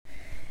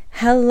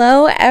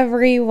Hello,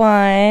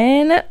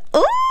 everyone.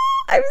 Ooh,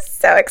 I'm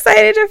so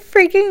excited to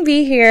freaking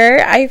be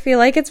here. I feel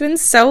like it's been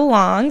so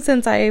long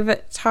since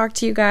I've talked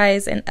to you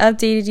guys and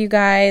updated you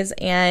guys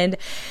and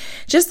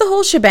just the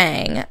whole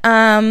shebang.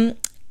 I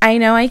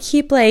know I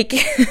keep I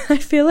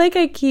feel like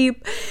I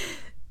keep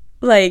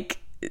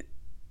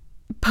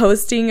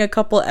posting a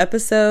couple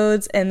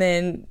episodes and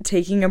then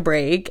taking a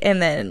break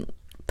and then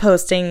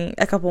posting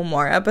a couple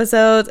more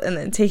episodes and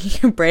then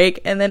taking a break,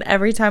 and then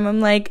every time I'm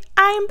like,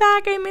 I'm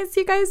back, I miss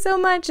you guys so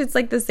much. It's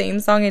like the same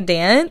song and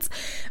dance.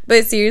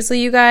 But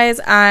seriously, you guys,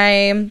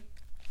 I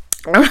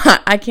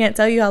can't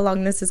tell you how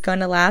long this is going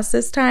to last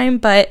this time,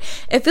 but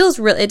it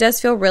does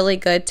feel really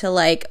good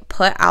to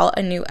put out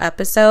a new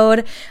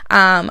episode.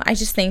 I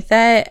just think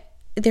that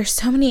there's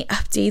so many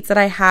updates that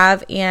I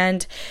have,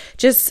 and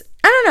just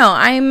I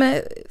don't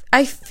know,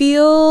 I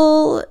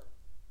feel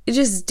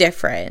just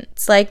different.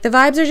 It's like the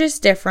vibes are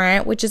just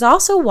different, which is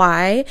also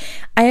why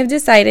I have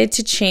decided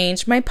to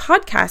change my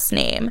podcast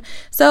name.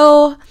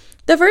 So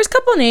the first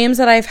couple names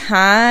that I've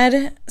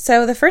had,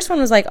 so the first one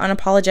was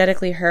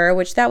Unapologetically Her,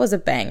 which that was a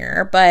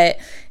banger, but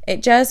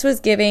it just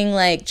was giving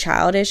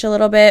childish a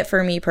little bit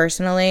for me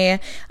personally.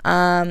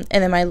 And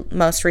then my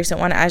most recent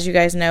one, as you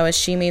guys know, is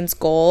She Means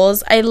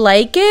Goals. I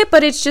like it,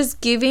 but it's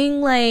just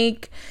giving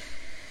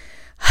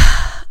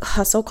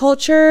hustle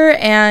culture,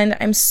 and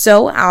I'm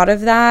so out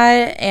of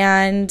that,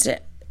 and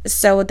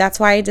so that's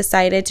why I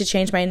decided to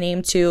change my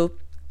name to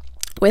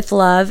With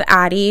Love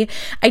Addie.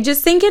 I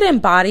just think it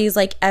embodies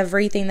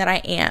everything that I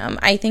am.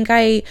 I think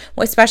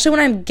especially when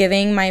I'm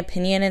giving my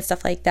opinion and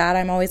stuff like that,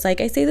 I'm always I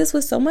say this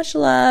with so much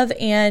love,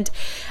 and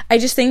I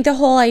just think the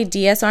whole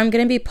idea, so I'm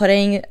going to be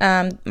putting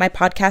my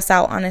podcast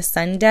out on a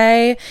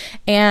Sunday,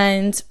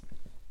 and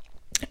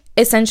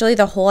essentially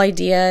the whole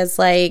idea is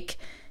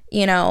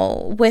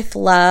with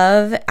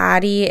love,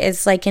 Addie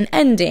is an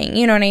ending,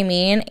 you know what I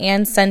mean?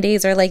 And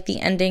Sundays are the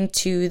ending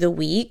to the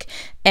week.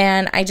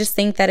 And I just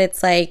think that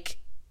it's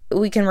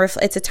we can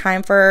it's a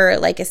time for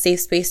a safe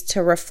space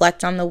to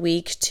reflect on the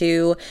week,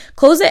 to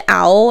close it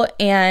out,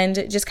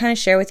 and just kind of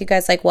share with you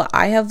guys what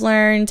I have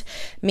learned,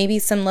 maybe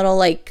some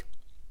little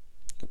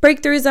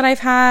breakthroughs that I've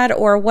had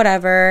or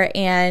whatever,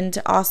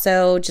 and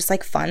also just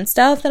fun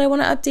stuff that I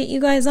want to update you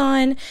guys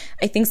on.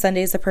 I think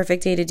Sunday is the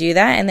perfect day to do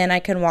that, and then I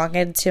can walk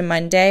into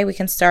Monday. We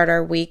can start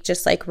our week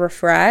just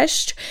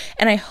refreshed,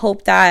 and I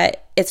hope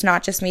that it's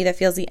not just me that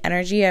feels the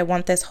energy. I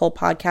want this whole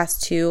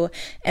podcast to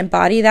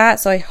embody that,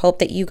 so I hope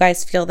that you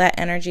guys feel that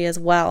energy as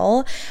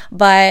well.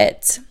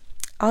 But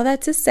all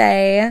that to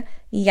say,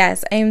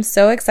 yes, I am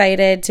so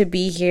excited to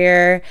be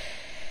here.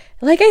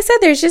 Like I said,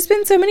 there's just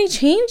been so many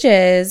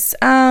changes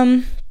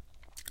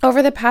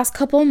over the past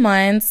couple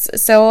months,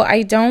 so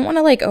I don't want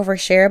to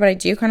overshare, but I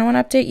do kind of want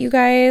to update you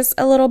guys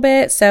a little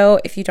bit. So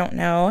if you don't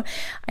know,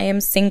 I am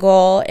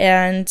single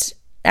and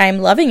I'm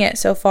loving it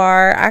so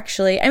far,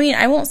 actually. I mean,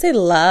 I won't say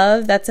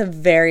love, that's a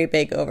very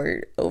big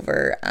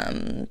over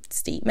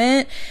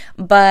statement,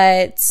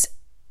 but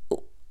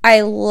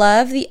I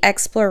love the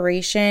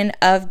exploration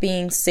of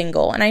being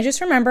single. And I just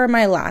remember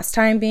my last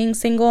time being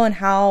single and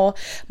how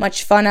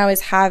much fun I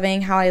was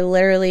having, how I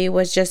literally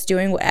was just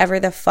doing whatever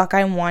the fuck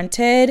I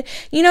wanted.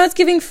 It's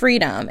giving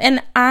freedom.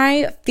 And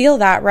I feel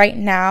that right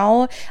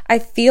now. I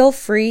feel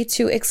free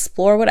to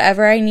explore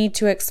whatever I need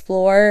to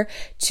explore,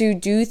 to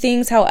do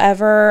things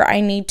however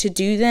I need to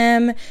do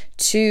them,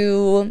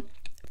 to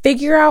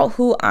figure out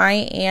who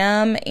I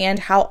am and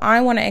how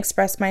I want to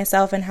express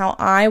myself and how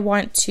I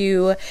want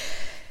to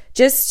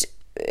just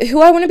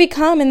who I want to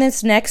become in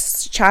this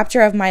next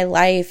chapter of my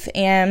life.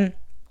 And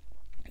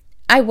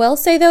I will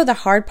say, though, the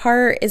hard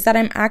part is that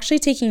I'm actually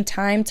taking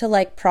time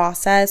to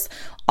process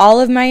all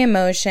of my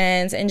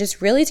emotions and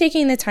just really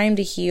taking the time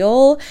to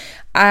heal.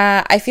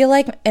 I feel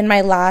like in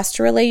my last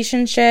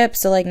relationship,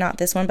 so not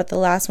this one, but the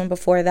last one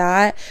before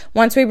that,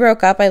 once we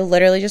broke up, I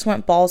literally just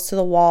went balls to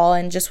the wall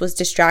and just was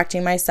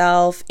distracting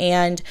myself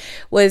and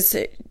was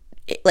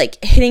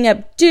hitting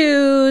up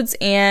dudes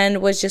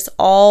and was just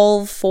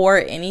all for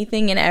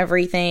anything and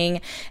everything.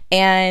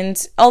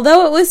 And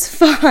although it was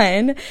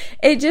fun,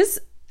 it just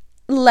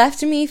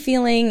left me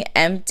feeling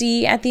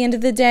empty at the end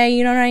of the day.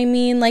 You know what I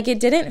mean? It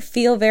didn't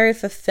feel very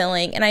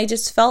fulfilling. And I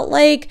just felt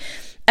like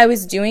I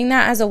was doing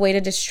that as a way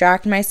to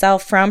distract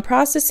myself from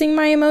processing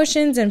my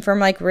emotions and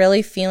from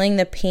really feeling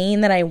the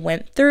pain that I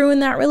went through in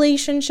that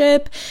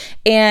relationship.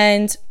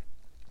 And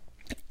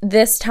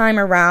this time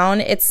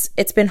around, it's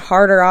been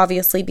harder,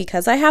 obviously,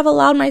 because I have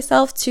allowed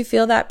myself to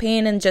feel that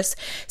pain and just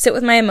sit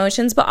with my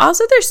emotions. But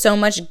also there's so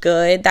much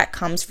good that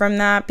comes from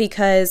that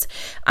because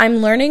I'm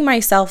learning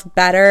myself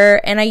better.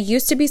 And I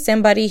used to be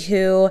somebody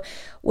who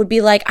would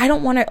be I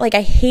don't want to,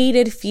 I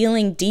hated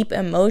feeling deep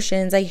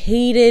emotions.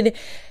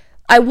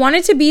 I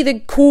wanted to be the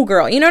cool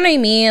girl, you know what I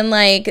mean?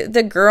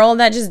 The girl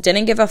that just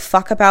didn't give a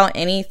fuck about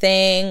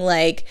anything,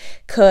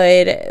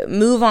 could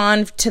move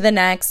on to the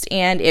next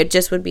and it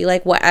just would be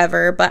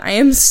whatever. But I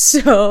am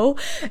so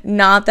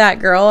not that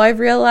girl, I've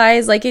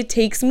realized. It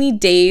takes me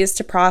days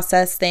to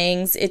process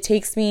things. It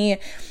takes me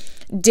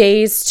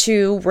days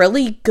to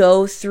really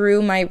go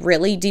through my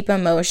really deep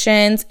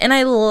emotions. And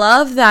I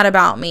love that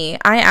about me.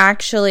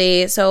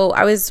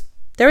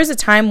 There was a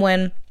time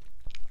when,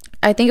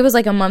 I think it was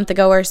like a month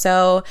ago or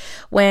so,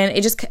 when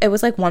it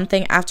was like one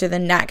thing after the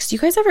next. You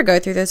guys ever go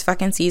through those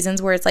fucking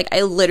seasons where it's like,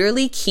 I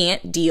literally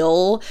can't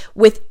deal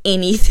with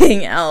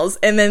anything else,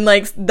 and then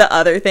like the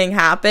other thing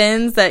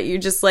happens that you're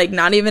just like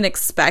not even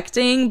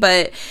expecting,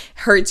 but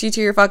hurts you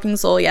to your fucking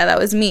soul? Yeah, that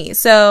was me.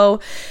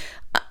 So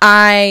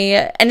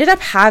I ended up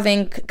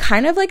having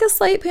kind of like a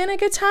slight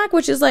panic attack,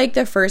 which is like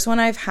the first one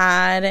I've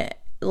had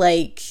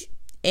like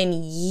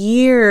in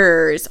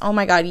years. Oh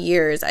my God,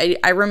 years.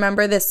 I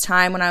remember this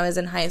time when I was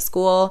in high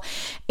school,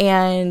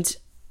 and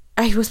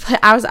I was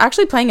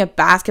actually playing a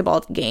basketball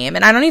game,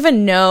 and I don't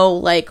even know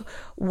like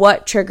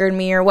what triggered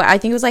me or what. I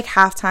think it was like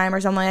halftime or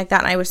something like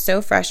that, and I was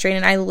so frustrated,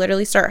 and I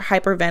literally start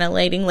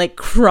hyperventilating, like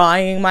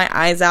crying my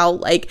eyes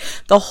out, like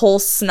the whole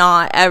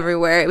snot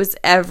everywhere. It was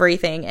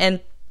everything. And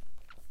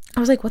I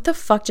was like, what the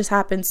fuck just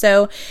happened?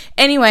 So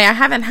anyway, I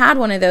haven't had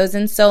one of those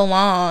in so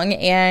long,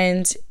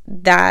 and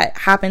that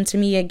happened to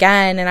me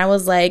again. And I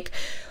was like,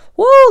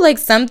 whoa, like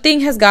something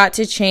has got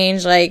to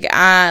change. Like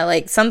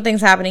something's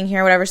happening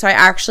here, whatever. So I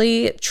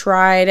actually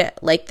tried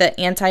like the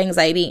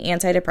anti-anxiety,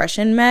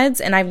 antidepressant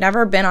meds, and I've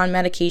never been on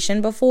medication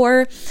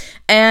before.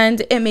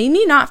 And it made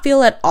me not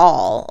feel at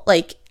all.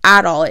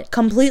 It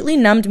completely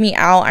numbed me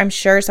out. I'm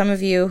sure some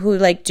of you who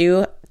like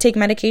do take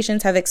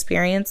medications have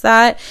experienced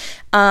that.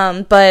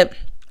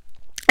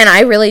 And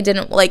I really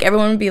didn't, like,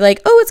 everyone would be like,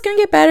 oh, it's going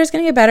to get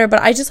better.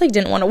 But I just, like,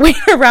 didn't want to wait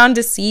around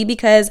to see,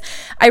 because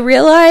I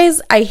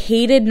realized I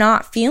hated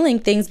not feeling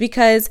things,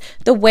 because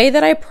the way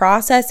that I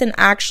process and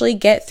actually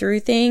get through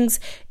things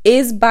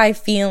is by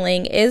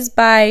feeling, is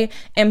by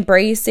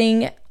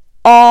embracing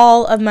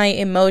all of my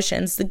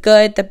emotions, the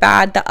good, the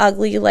bad, the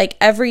ugly, like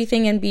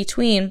everything in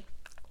between.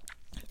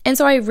 And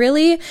so I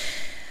really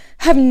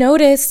have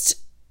noticed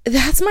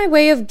that's my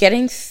way of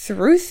getting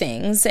through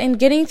things and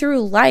getting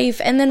through life.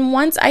 And then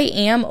once I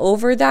am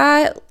over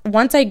that,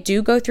 once I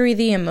do go through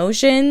the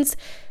emotions,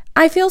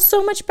 I feel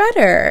so much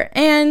better.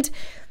 And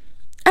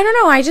I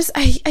don't know,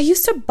 I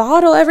used to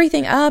bottle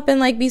everything up and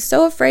like be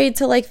so afraid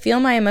to like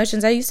feel my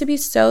emotions. I used to be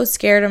so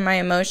scared of my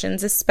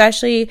emotions,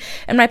 especially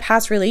in my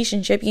past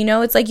relationship. You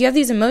know, it's like you have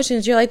these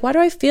emotions, you're like, why do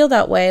I feel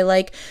that way?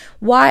 Like,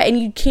 why? And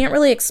you can't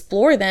really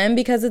explore them,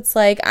 because it's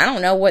like, I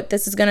don't know what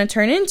this is going to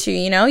turn into,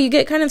 you know? You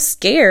get kind of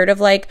scared of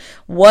like,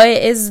 what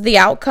is the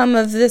outcome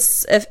of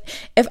this?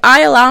 If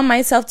I allow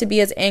myself to be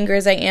as angry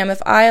as I am,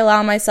 if I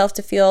allow myself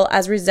to feel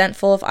as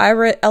resentful, if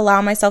I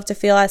allow myself to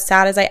feel as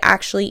sad as I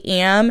actually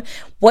am,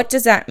 what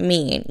does that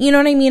mean? You know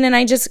what I mean? And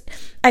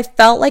I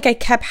felt like I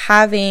kept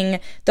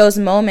having those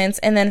moments,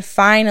 and then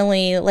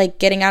finally like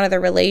getting out of the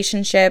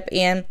relationship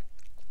and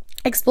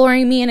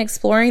exploring me and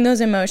exploring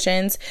those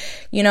emotions,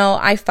 you know,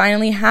 I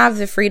finally have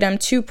the freedom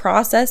to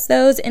process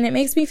those, and it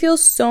makes me feel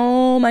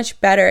so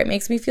much better. It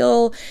makes me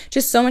feel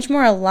just so much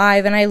more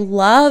alive, and I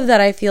love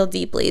that I feel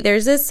deeply.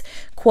 There's this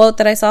quote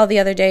that I saw the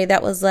other day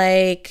that was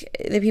like,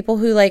 the people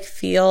who like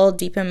feel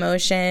deep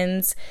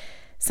emotions,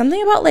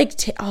 something about like,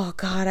 oh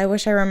God, I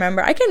wish I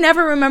remember. I can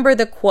never remember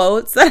the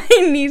quotes that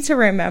I need to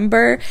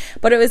remember,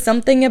 but it was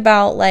something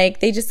about like,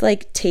 they just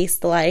like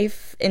taste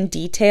life in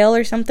detail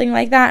or something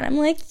like that. And I'm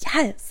like,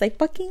 yes, I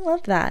fucking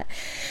love that.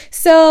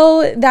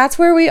 So that's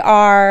where we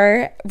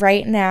are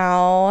right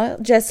now,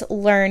 just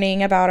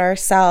learning about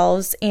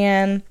ourselves.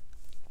 And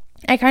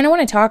I kind of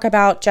want to talk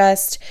about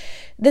just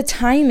the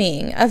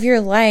timing of your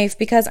life,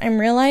 because I'm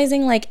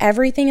realizing like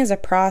everything is a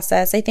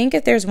process. I think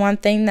if there's one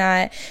thing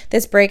that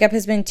this breakup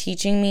has been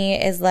teaching me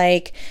is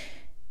like,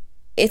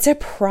 it's a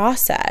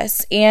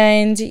process,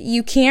 and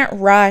you can't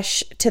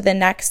rush to the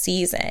next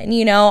season.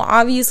 You know,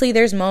 obviously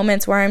there's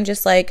moments where I'm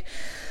just like,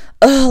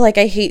 oh, like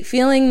I hate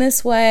feeling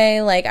this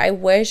way. Like I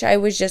wish I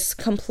was just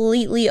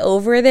completely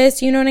over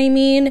this. You know what I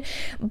mean?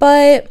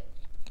 But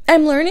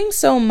I'm learning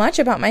so much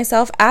about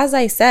myself, as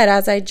I said,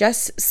 as I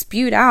just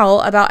spewed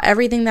out about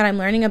everything that I'm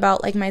learning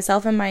about like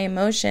myself and my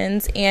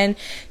emotions and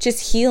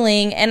just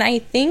healing. And I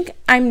think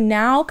I'm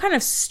now kind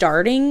of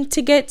starting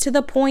to get to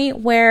the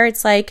point where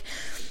it's like,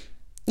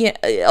 yeah,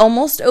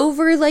 almost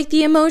over like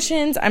the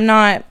emotions. I'm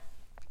not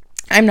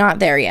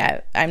there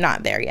yet.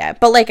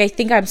 But like, I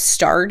think I'm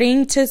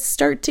starting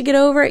to get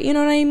over it. You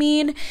know what I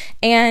mean?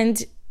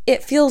 And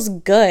it feels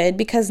good,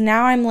 because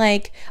now I'm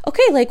like,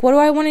 okay, like what do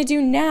I want to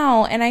do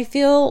now? And I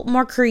feel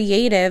more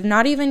creative,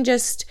 not even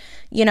just,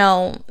 you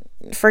know,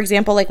 for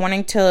example, like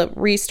wanting to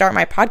restart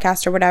my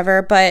podcast or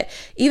whatever, but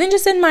even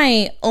just in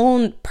my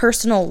own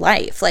personal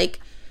life.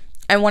 Like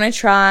I want to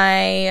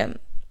try,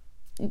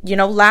 you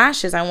know,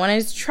 lashes. I want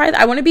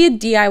to be a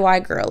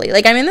DIY girly.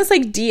 Like I'm in this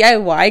like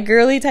DIY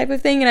girly type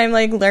of thing, and I'm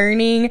like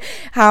learning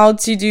how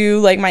to do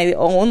like my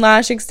own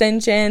lash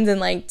extensions and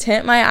like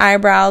tint my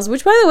eyebrows,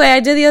 which by the way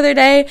I did the other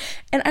day,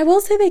 and I will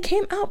say they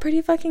came out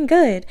pretty fucking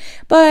good.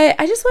 But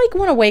I just like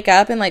want to wake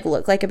up and like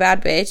look like a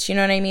bad bitch, you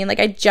know what I mean? Like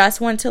I just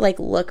want to like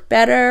look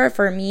better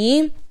for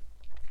me.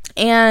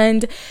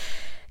 And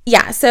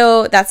yeah,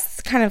 so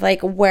that's kind of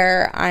like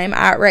where I'm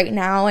at right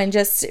now, and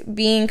just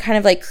being kind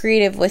of like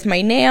creative with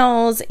my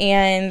nails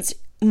and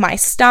my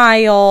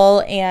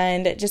style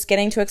and just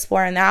getting to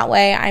explore in that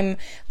way. I'm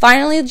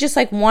finally just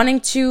like wanting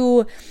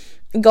to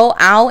go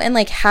out and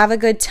like have a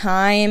good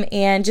time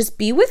and just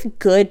be with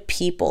good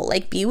people,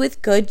 like be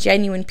with good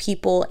genuine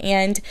people,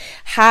 and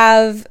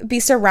be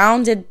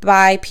surrounded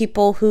by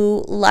people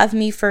who love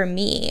me for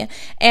me.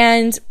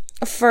 And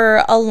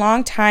for a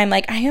long time,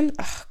 like I am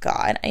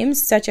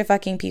such a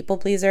fucking people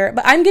pleaser,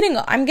 but I'm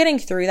getting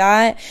through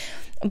that.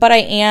 But I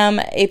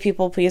am a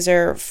people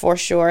pleaser for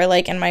sure,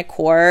 like in my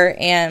core.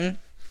 And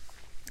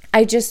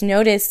I just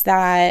noticed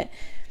that,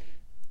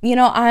 you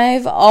know, I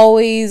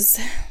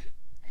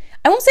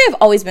won't say I've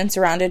always been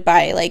surrounded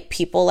by like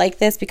people like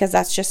this, because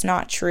that's just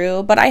not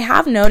true. But I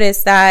have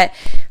noticed that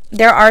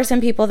there are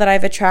some people that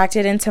I've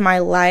attracted into my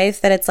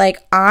life that it's like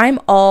I'm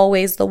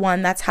always the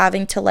one that's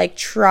having to like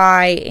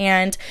try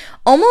and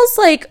almost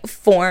like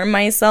form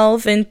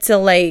myself into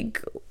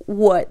like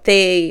what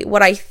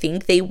I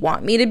think they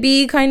want me to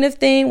be, kind of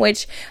thing,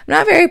 which I'm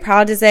not very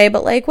proud to say,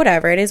 but like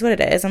whatever, it is what it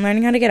is. I'm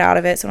learning how to get out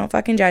of it, so don't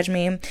fucking judge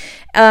me.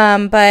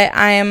 But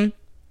I'm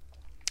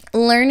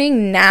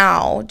learning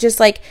now just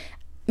like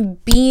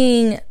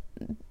being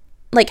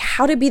like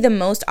how to be the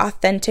most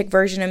authentic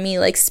version of me,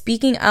 like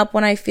speaking up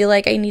when I feel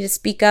like I need to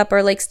speak up,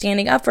 or like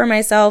standing up for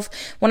myself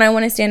when I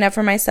want to stand up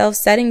for myself,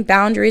 setting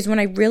boundaries when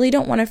I really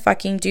don't want to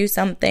fucking do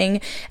something.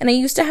 And I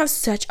used to have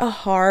such a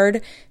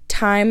hard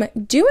time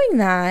doing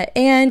that,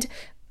 and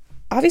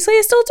obviously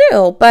I still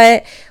do,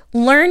 but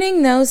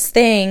learning those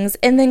things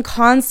and then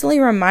constantly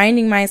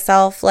reminding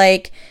myself,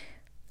 like,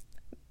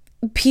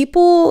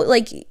 people,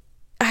 like,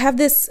 I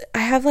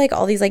have like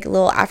all these like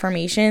little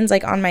affirmations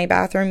like on my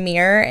bathroom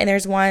mirror, and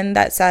there's one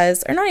that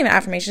says, or not even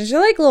affirmations,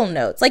 they're like little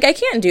notes. Like I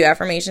can't do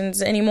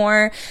affirmations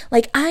anymore.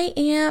 Like I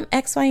am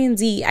X, Y, and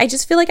Z. I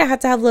just feel like I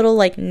have to have little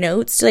like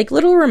notes, like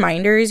little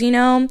reminders, you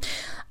know? I'm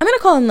going to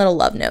call them little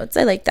love notes.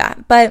 I like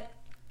that. But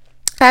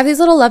I have these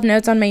little love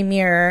notes on my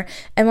mirror,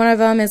 and one of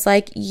them is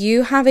like,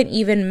 you haven't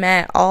even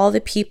met all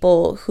the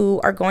people who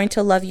are going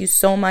to love you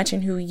so much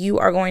and who you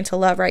are going to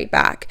love right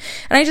back.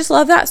 And I just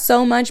love that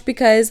so much,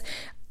 because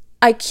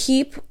I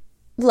keep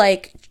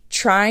like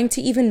trying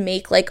to even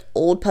make like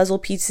old puzzle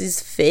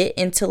pieces fit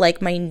into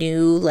like my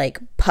new like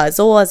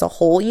puzzle as a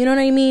whole, you know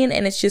what I mean?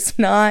 And it's just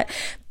not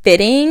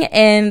fitting.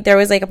 And there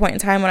was like a point in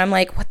time when I'm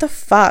like, what the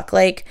fuck?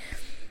 Like,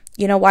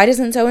 you know, why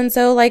doesn't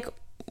so-and-so like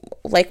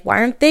why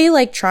aren't they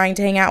like trying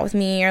to hang out with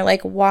me? Or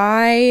like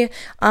why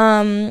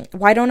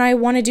don't I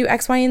want to do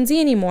X, Y, and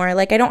Z anymore?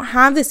 Like I don't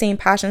have the same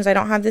passions, I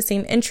don't have the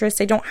same interests,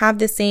 I don't have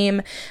the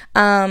same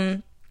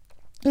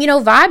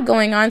vibe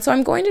going on. So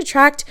I'm going to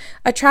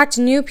attract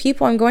new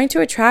people. I'm going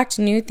to attract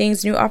new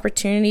things, new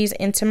opportunities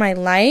into my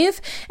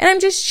life. And I'm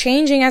just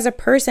changing as a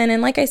person.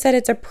 And like I said,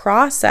 it's a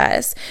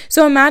process.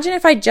 So imagine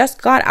if I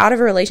just got out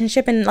of a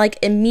relationship and like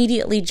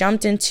immediately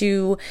jumped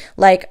into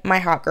like my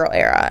hot girl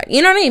era.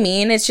 You know what I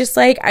mean? It's just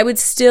like I would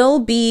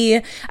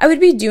be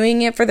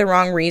doing it for the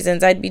wrong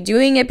reasons. I'd be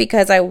doing it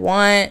because I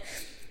want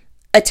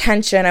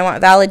attention, I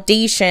want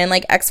validation,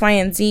 like X, Y,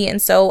 and Z.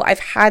 And so I've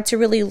had to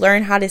really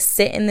learn how to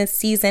sit in this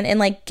season and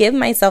like give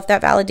myself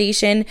that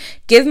validation,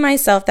 give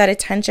myself that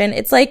attention.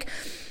 It's like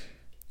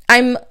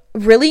I'm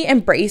really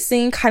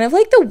embracing kind of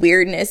like the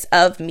weirdness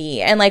of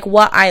me and like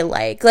what I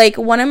like. Like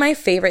one of my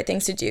favorite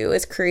things to do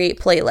is create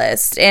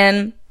playlists,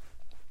 and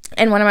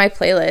one of my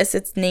playlists,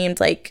 it's named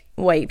like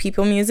white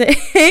people music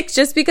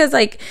just because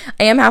like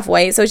I am half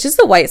white, so it's just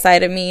the white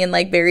side of me, and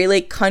like very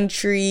like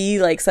country,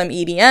 like some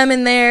EDM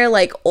in there,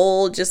 like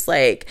old, just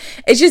like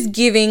it's just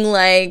giving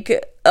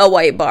like a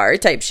white bar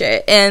type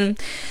shit. And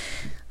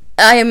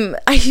I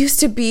used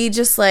to be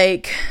just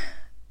like,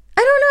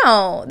 I don't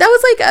know. That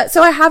was like,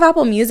 so I have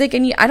Apple Music,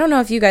 and I don't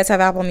know if you guys have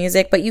Apple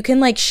Music, but you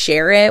can like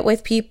share it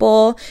with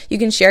people. You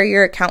can share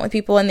your account with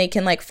people, and they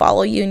can like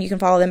follow you, and you can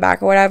follow them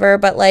back or whatever.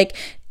 But like,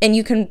 and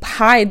you can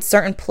hide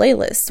certain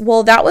playlists.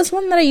 Well, that was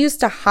one that I used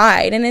to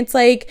hide. And it's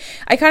like,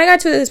 I kind of got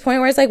to this point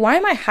where it's like, why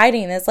am I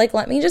hiding this? Like,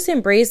 let me just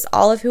embrace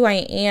all of who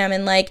I am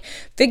and like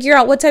figure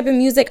out what type of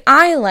music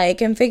I like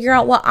and figure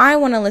out what I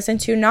want to listen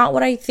to, not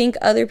what I think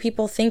other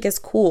people think is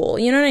cool.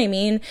 You know what I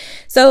mean?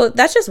 So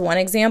that's just one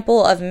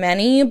example of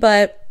many,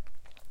 but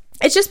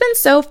it's just been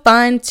so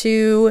fun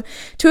to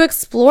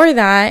explore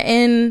that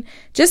and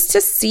just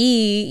to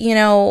see, you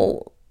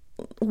know,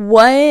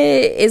 what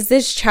is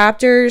this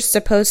chapter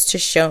supposed to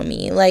show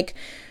me? Like,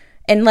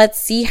 and let's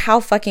see how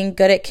fucking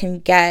good it can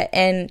get,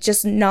 and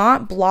just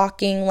not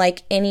blocking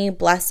like any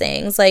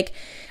blessings. Like,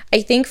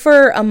 I think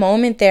for a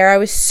moment there, I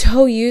was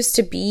so used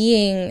to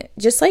being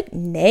just like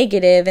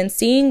negative and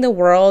seeing the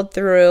world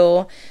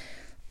through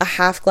a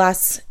half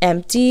glass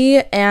empty,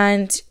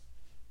 and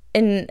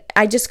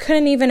I just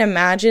couldn't even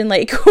imagine,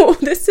 like, oh,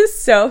 this is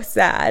so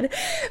sad,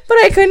 but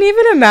I couldn't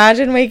even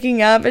imagine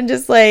waking up and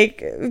just,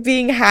 like,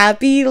 being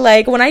happy.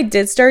 Like, when I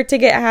did start to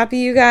get happy,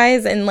 you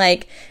guys, and,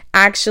 like,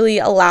 actually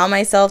allow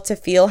myself to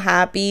feel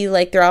happy,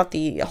 like, throughout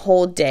the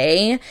whole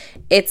day,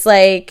 it's,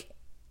 like,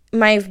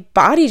 my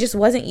body just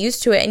wasn't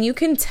used to it. And you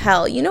can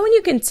tell, when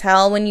you can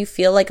tell when you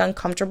feel like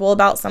uncomfortable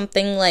about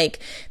something like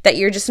that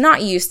you're just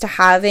not used to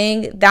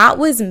having. That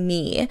was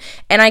me.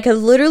 And I could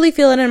literally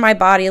feel it in my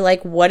body.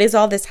 Like, what is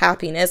all this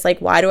happiness? Like,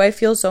 why do I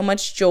feel so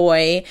much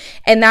joy?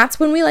 And that's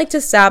when we like to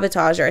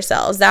sabotage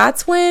ourselves.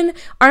 That's when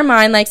our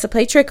mind likes to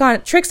play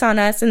tricks on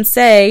us and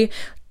say,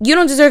 you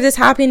don't deserve this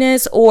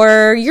happiness,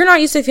 or you're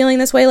not used to feeling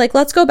this way. Like,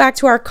 let's go back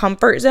to our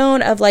comfort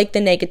zone of like the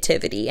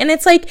negativity. And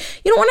it's like,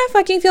 you don't want to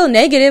fucking feel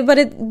negative,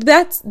 but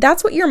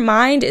that's what your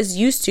mind is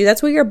used to.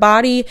 That's what your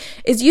body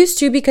is used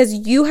to, because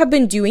you have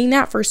been doing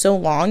that for so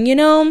long,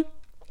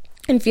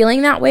 and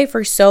feeling that way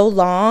for so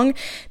long,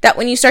 that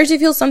when you start to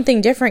feel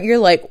something different, you're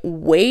like,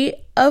 wait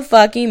a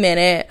fucking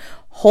minute.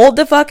 Hold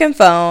the fucking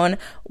phone.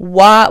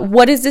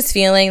 What is this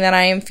feeling that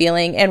I am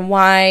feeling, and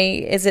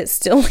why is it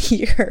still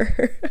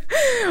here?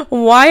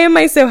 Why am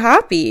I so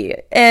happy?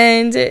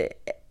 And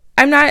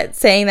I'm not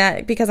saying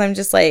that because I'm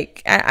just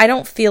like, I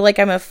don't feel like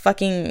I'm a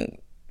fucking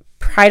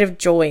pride of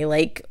joy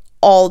like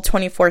all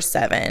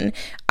 24/7.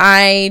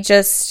 I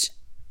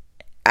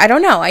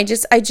don't know. I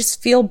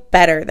just feel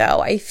better though.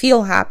 I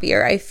feel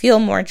happier. I feel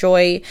more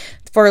joy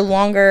for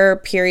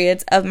longer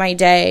periods of my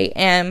day.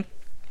 And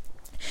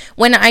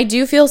when I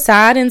do feel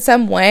sad in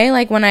some way,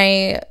 like when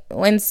a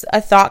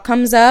thought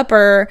comes up,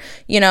 or,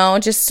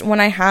 just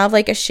when I have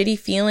like a shitty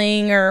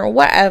feeling or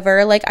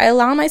whatever, like I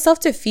allow myself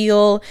to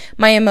feel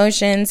my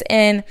emotions.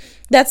 And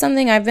that's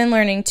something I've been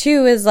learning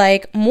too, is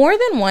like more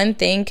than one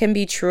thing can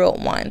be true at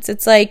once.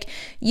 It's like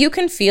you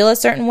can feel a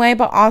certain way,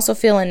 but also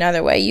feel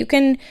another way. You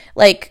can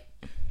like,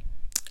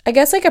 I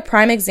guess like a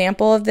prime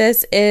example of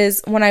this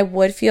is when I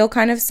would feel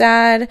kind of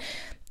sad,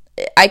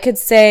 I could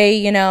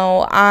say,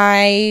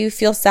 I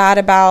feel sad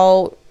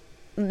about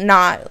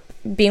not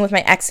being with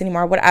my ex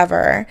anymore,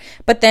 whatever.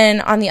 But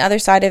then on the other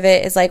side of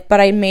it is like, but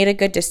I made a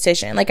good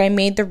decision. Like I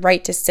made the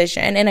right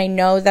decision, and I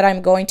know that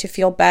I'm going to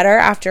feel better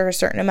after a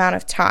certain amount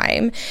of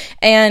time.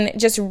 And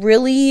just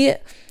really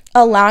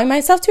allowing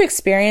myself to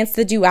experience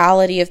the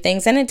duality of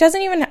things. And it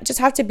doesn't even just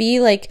have to be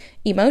like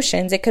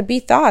emotions. It could be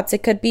thoughts.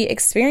 It could be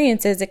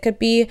experiences. It could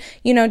be,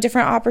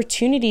 different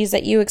opportunities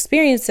that you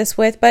experience this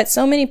with. But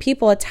so many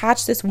people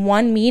attach this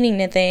one meaning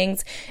to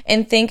things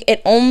and think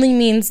it only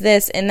means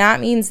this, and that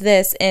means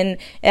this, and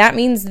that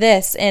means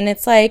this. And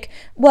it's like,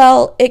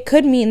 well, it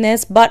could mean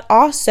this, but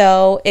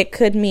also it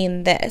could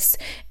mean this.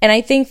 And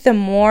I think the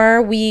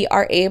more we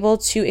are able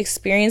to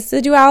experience the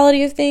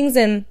duality of things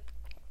and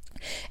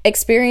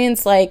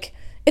experience like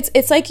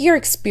it's like you're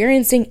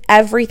experiencing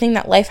everything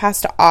that life has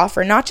to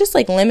offer, not just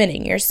like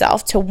limiting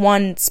yourself to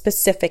one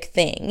specific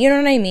thing. You know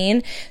what I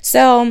mean?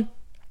 So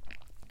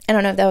I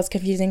don't know if that was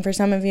confusing for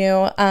some of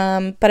you,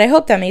 but I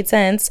hope that made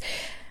sense.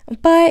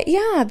 But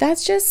yeah,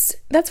 that's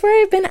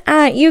where I've been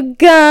at, you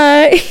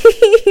guys.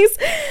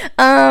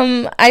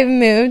 I've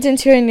moved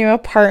into a new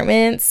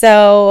apartment.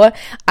 So,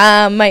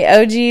 my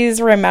OGs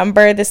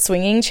remember the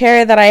swinging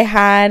chair that I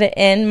had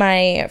in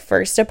my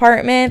first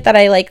apartment that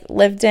I like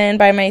lived in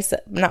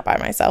not by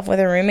myself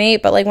with a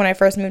roommate, but like when I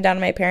first moved out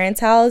of my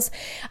parents' house,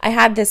 I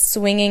had this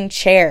swinging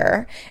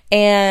chair,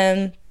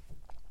 and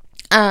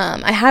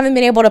I haven't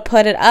been able to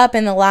put it up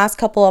in the last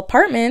couple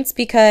apartments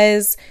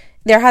because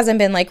there hasn't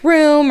been like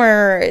room,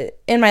 or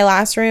in my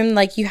last room,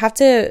 like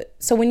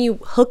so when you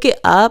hook it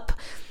up,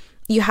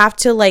 you have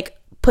to like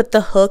put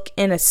the hook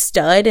in a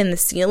stud in the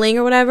ceiling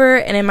or whatever.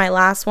 And in my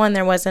last one,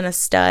 there wasn't a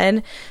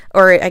stud,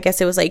 or I guess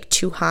it was like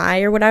too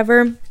high or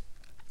whatever.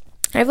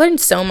 I've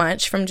learned so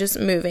much from just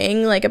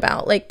moving, like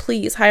about like,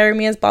 please hire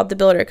me as Bob the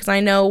Builder, because I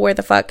know how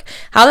the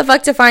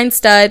fuck to find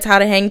studs, how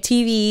to hang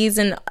TVs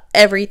and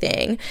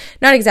everything.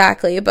 Not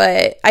exactly,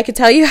 but I could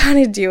tell you how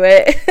to do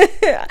it.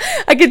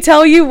 I could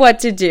tell you what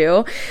to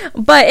do.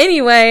 But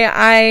anyway,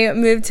 I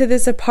moved to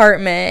this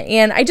apartment,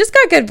 and I just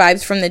got good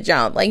vibes from the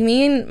jump. Like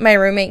me and my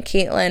roommate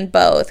Caitlin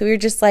both, we were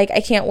just like,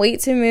 I can't wait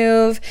to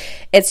move.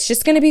 It's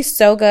just gonna be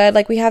so good.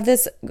 Like we have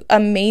this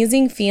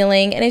amazing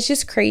feeling, and it's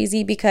just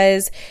crazy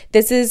because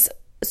this is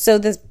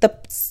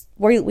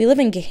we live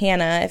in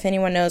Gahanna, if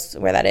anyone knows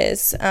where that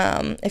is,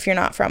 if you're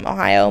not from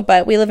Ohio,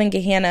 but we live in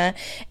Gahanna,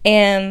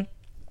 and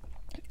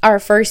our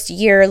first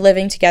year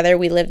living together,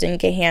 we lived in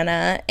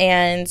Gahanna,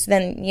 and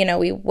then,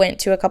 we went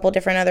to a couple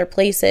different other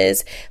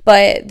places,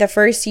 but the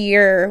first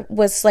year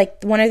was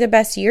like one of the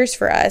best years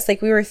for us.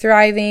 Like we were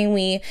thriving.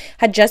 We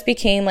had just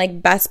became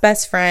like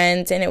best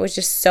friends, and it was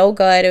just so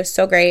good. It was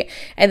so great.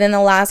 And then the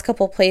last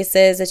couple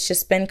places, it's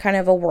just been kind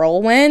of a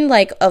whirlwind,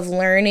 like of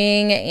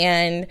learning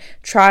and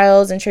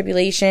trials and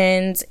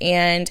tribulations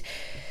and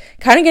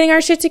kind of getting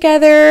our shit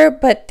together.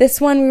 But this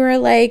one, we were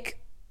like,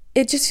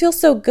 it just feels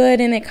so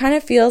good, and it kind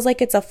of feels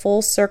like it's a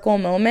full circle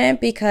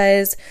moment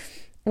because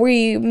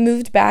we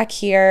moved back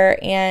here,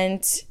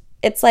 and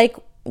it's like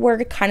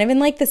we're kind of in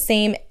like the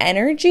same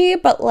energy,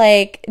 but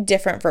like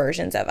different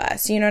versions of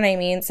us, you know what I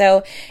mean?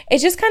 So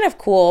it's just kind of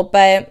cool.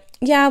 But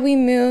yeah, we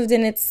moved,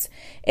 and it's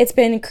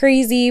been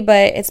crazy,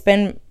 but it's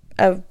been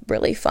a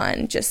really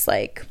fun, just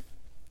like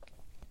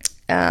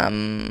what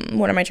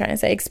am I trying to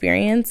say,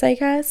 experience, I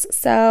guess.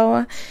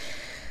 So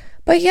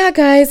But yeah,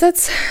 guys,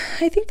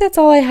 I think that's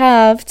all I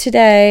have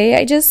today.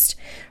 I just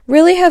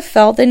really have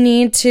felt the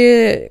need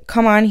to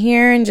come on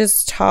here and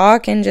just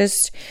talk and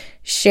just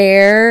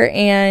share,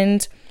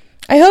 and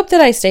I hope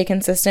that I stay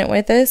consistent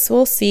with this.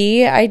 We'll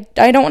see. I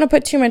don't want to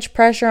put too much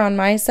pressure on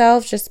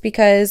myself just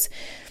because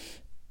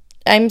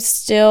I'm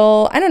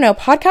still, I don't know,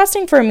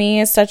 podcasting for me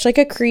is such like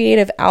a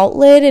creative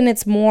outlet, and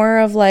it's more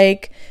of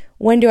like,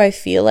 when do I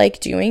feel like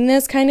doing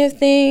this kind of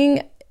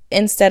thing,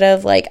 instead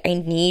of like, I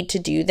need to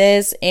do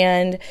this.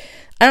 And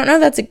I don't know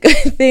if that's a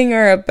good thing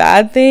or a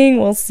bad thing.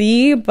 We'll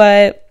see,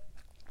 but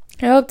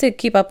I hope to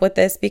keep up with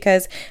this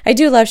because I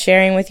do love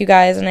sharing with you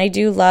guys, and I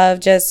do love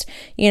just,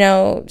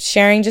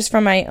 sharing just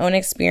from my own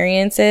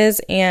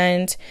experiences.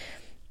 And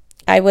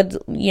I would,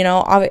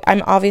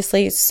 I'm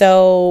obviously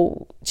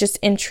so just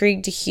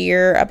intrigued to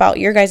hear about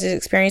your guys'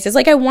 experiences.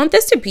 Like, I want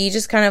this to be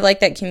just kind of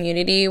like that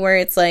community where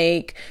it's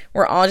like,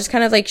 we're all just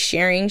kind of like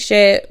sharing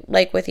shit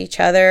like with each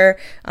other.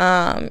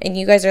 And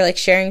you guys are like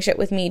sharing shit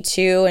with me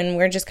too. And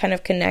we're just kind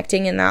of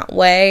connecting in that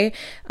way.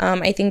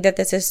 I think that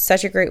this is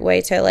such a great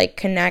way to like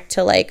connect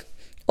to like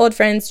old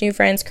friends, new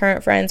friends,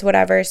 current friends,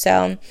 whatever.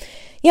 So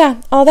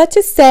yeah, all that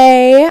to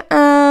say,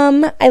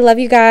 I love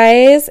you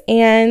guys.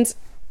 And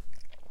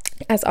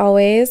as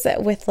always,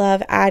 with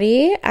love,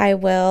 Addie, I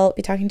will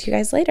be talking to you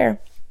guys later.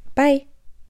 Bye.